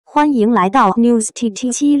欢迎来到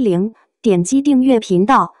NewsTT70，点击订阅频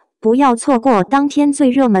道，不要错过当天最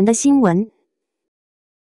热门的新闻。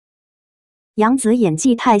杨紫演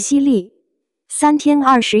技太犀利，3天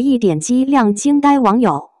20亿点击量惊呆网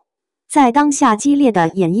友。在当下激烈的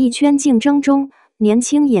演艺圈竞争中，年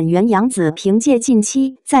轻演员杨紫凭借近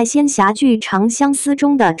期在仙侠剧《长相思》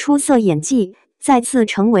中的出色演技，再次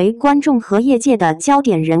成为观众和业界的焦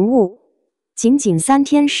点人物。仅仅3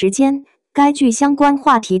天时间，该剧相关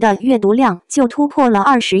话题的阅读量就突破了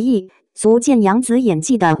20亿，足见杨紫演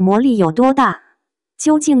技的魔力有多大。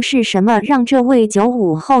究竟是什么让这位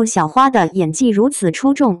95后小花的演技如此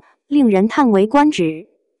出众，令人叹为观止？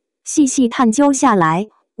细细探究下来，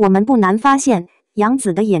我们不难发现，杨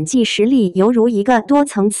紫的演技实力犹如一个多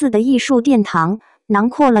层次的艺术殿堂，囊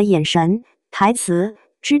括了眼神、台词、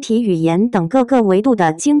肢体语言等各个维度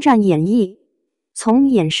的精湛演绎。从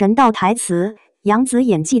眼神到台词，杨紫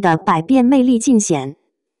演技的百变魅力尽显。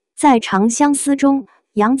在《长相思》中，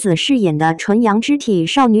杨紫饰演的纯阳肢体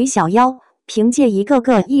少女小妖，凭借一个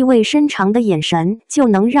个意味深长的眼神，就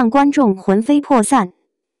能让观众魂飞魄散。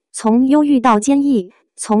从忧郁到坚毅，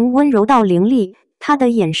从温柔到凌厉，她的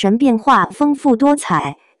眼神变化丰富多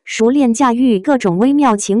彩，熟练驾驭各种微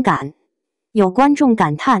妙情感。有观众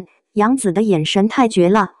感叹，杨紫的眼神太绝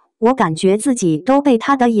了，我感觉自己都被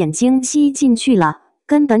她的眼睛吸进去了，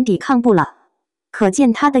根本抵抗不了。可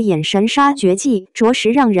见她的眼神杀绝技着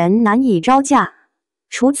实让人难以招架。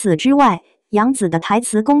除此之外，杨紫的台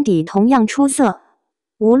词功底同样出色，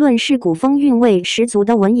无论是古风韵味十足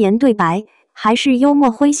的文言对白，还是幽默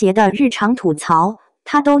诙谐的日常吐槽，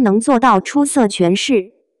她都能做到出色诠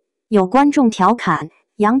释。有观众调侃，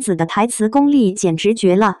杨紫的台词功力简直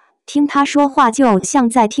绝了，听她说话就像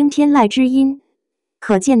在听天籁之音。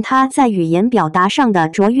可见她在语言表达上的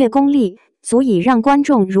卓越功力，足以让观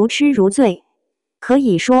众如痴如醉。可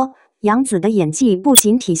以说，杨紫的演技不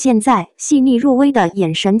仅体现在细腻入微的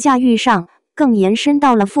眼神驾驭上，更延伸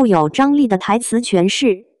到了富有张力的台词诠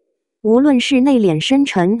释。无论是内敛深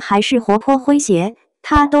沉还是活泼诙谐，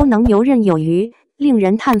她都能游刃有余，令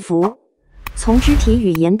人叹服。从肢体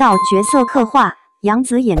语言到角色刻画，杨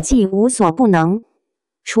紫演技无所不能。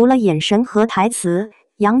除了眼神和台词，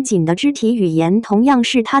杨锦的肢体语言同样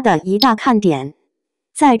是她的一大看点。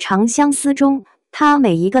在《长相思》中，她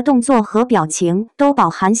每一个动作和表情都饱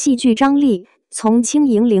含戏剧张力，从轻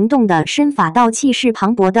盈灵动的身法到气势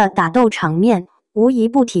磅礴的打斗场面，无一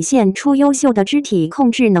不体现出优秀的肢体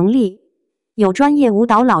控制能力。有专业舞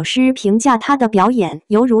蹈老师评价她的表演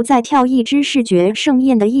犹如在跳一支视觉盛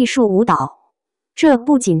宴的艺术舞蹈。这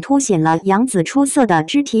不仅凸显了杨紫出色的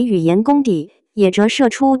肢体语言功底，也折射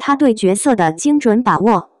出她对角色的精准把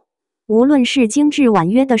握。无论是精致婉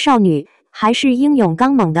约的少女，还是英勇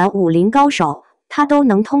刚猛的武林高手，她都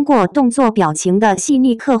能通过动作表情的细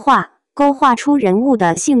腻刻画，勾画出人物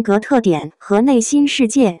的性格特点和内心世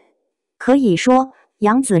界。可以说，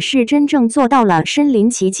杨紫是真正做到了身临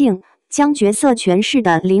其境，将角色诠释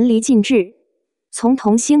得淋漓尽致。从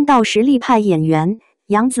童星到实力派演员，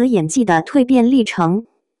杨紫演技的蜕变历程。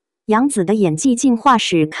杨紫的演技进化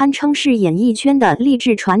史堪称是演艺圈的励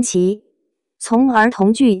志传奇。从儿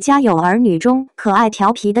童剧《家有儿女》中可爱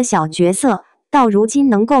调皮的小角色，到如今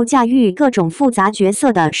能够驾驭各种复杂角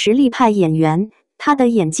色的实力派演员，她的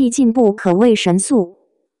演技进步可谓神速。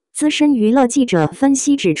资深娱乐记者分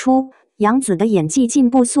析指出，杨紫的演技进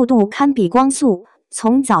步速度堪比光速，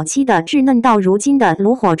从早期的稚嫩到如今的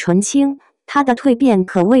炉火纯青，她的蜕变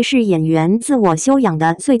可谓是演员自我修养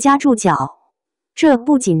的最佳注脚。这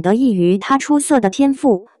不仅得益于她出色的天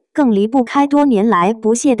赋，更离不开多年来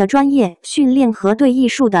不懈的专业训练和对艺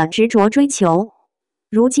术的执着追求。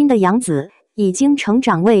如今的杨紫已经成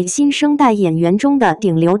长为新生代演员中的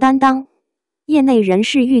顶流担当。业内人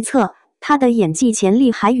士预测，她的演技潜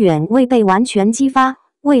力还远未被完全激发，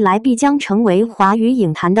未来必将成为华语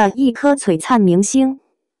影坛的一颗璀璨明星。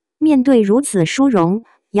面对如此殊荣，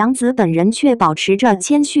杨紫本人却保持着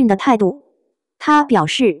谦逊的态度。她表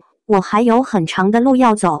示，我还有很长的路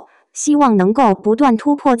要走，希望能够不断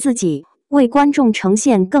突破自己，为观众呈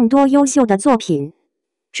现更多优秀的作品。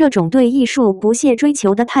这种对艺术不懈追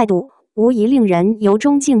求的态度，无疑令人由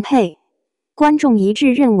衷敬佩。观众一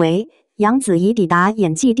致认为，杨紫已抵达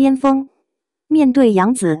演技巅峰。面对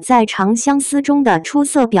杨紫在《长相思》中的出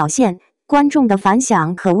色表现，观众的反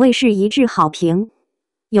响可谓是一致好评。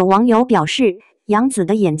有网友表示，杨紫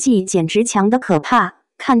的演技简直强得可怕，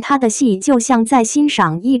看她的戏就像在欣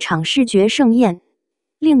赏一场视觉盛宴。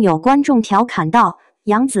另有观众调侃道，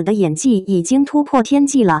杨紫的演技已经突破天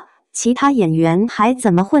际了，其他演员还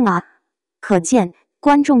怎么混啊？可见，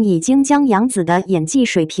观众已经将杨紫的演技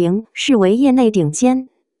水平视为业内顶尖。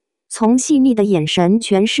从细腻的眼神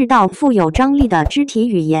诠释到富有张力的肢体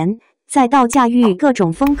语言，再到驾驭各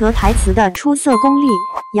种风格台词的出色功力，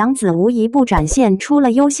杨紫无一不展现出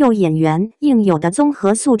了优秀演员应有的综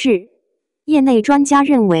合素质。业内专家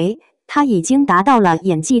认为，她已经达到了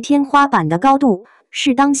演技天花板的高度，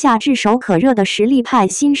是当下炙手可热的实力派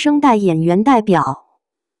新生代演员代表。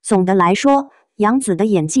总的来说，杨紫的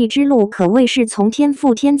演技之路可谓是从天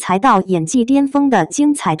赋天才到演技巅峰的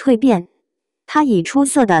精彩蜕变。她以出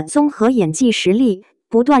色的综合演技实力，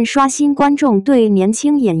不断刷新观众对年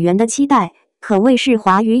轻演员的期待，可谓是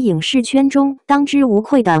华语影视圈中当之无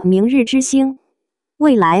愧的明日之星。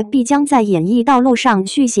未来必将在演艺道路上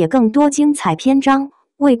续写更多精彩篇章，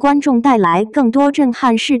为观众带来更多震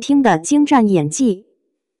撼视听的精湛演技。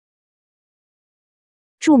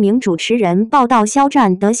著名主持人报道肖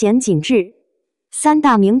战得闲谨制，三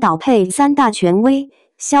大名导配三大权威，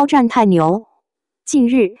肖战太牛。近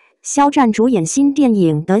日，肖战主演新电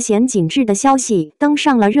影《得闲谨制》的消息登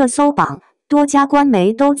上了热搜榜，多家官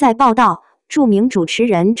媒都在报道。著名主持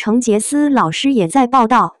人成杰思老师也在报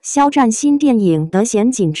道肖战新电影《得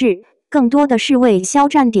闲谨制》，更多的是为肖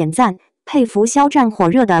战点赞，佩服肖战火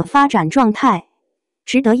热的发展状态。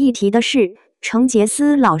值得一提的是，成杰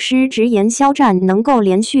思老师直言肖战能够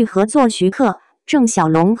连续合作徐克、郑晓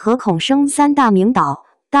龙和孔生三大名导，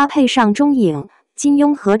搭配上钟颖、金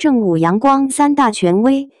庸和正午阳光三大权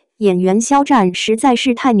威，演员肖战实在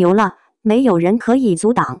是太牛了，没有人可以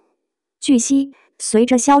阻挡。据悉，随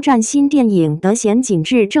着肖战新电影《得闲谨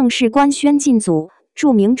制》正式官宣进组，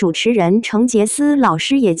著名主持人成杰思老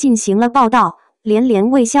师也进行了报道，连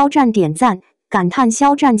连为肖战点赞，感叹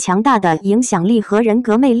肖战强大的影响力和人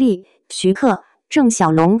格魅力。徐克、郑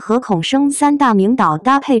晓龙和孔生三大名导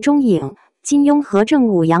搭配钟颖、金庸和正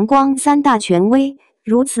午阳光三大权威，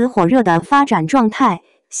如此火热的发展状态，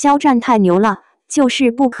肖战太牛了，就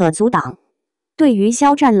是不可阻挡。对于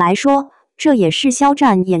肖战来说，这也是肖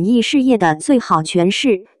战演艺事业的最好诠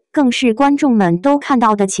释，更是观众们都看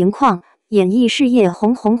到的情况，演艺事业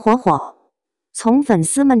红红火火。从粉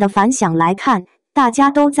丝们的反响来看，大家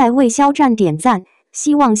都在为肖战点赞，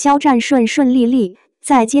希望肖战顺顺利利，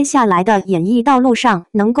在接下来的演艺道路上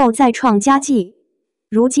能够再创佳绩。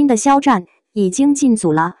如今的肖战已经进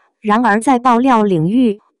组了，然而在爆料领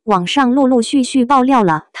域，网上陆陆续续爆料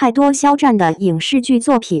了太多肖战的影视剧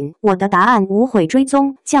作品，我的答案、无悔追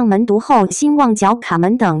踪、将门毒后、新旺角卡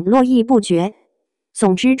门等络绎不绝。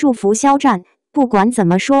总之，祝福肖战。不管怎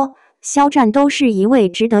么说，肖战都是一位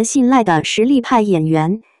值得信赖的实力派演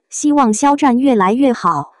员，希望肖战越来越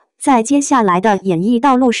好，在接下来的演艺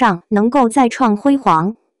道路上能够再创辉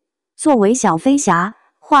煌。作为小飞侠，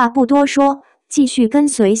话不多说，继续跟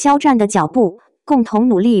随肖战的脚步，共同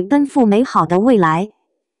努力奔赴美好的未来。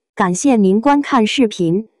感谢您观看视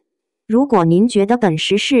频。如果您觉得本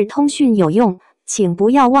时事通讯有用，请不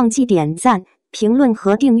要忘记点赞、评论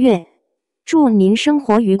和订阅。祝您生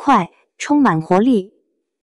活愉快，充满活力。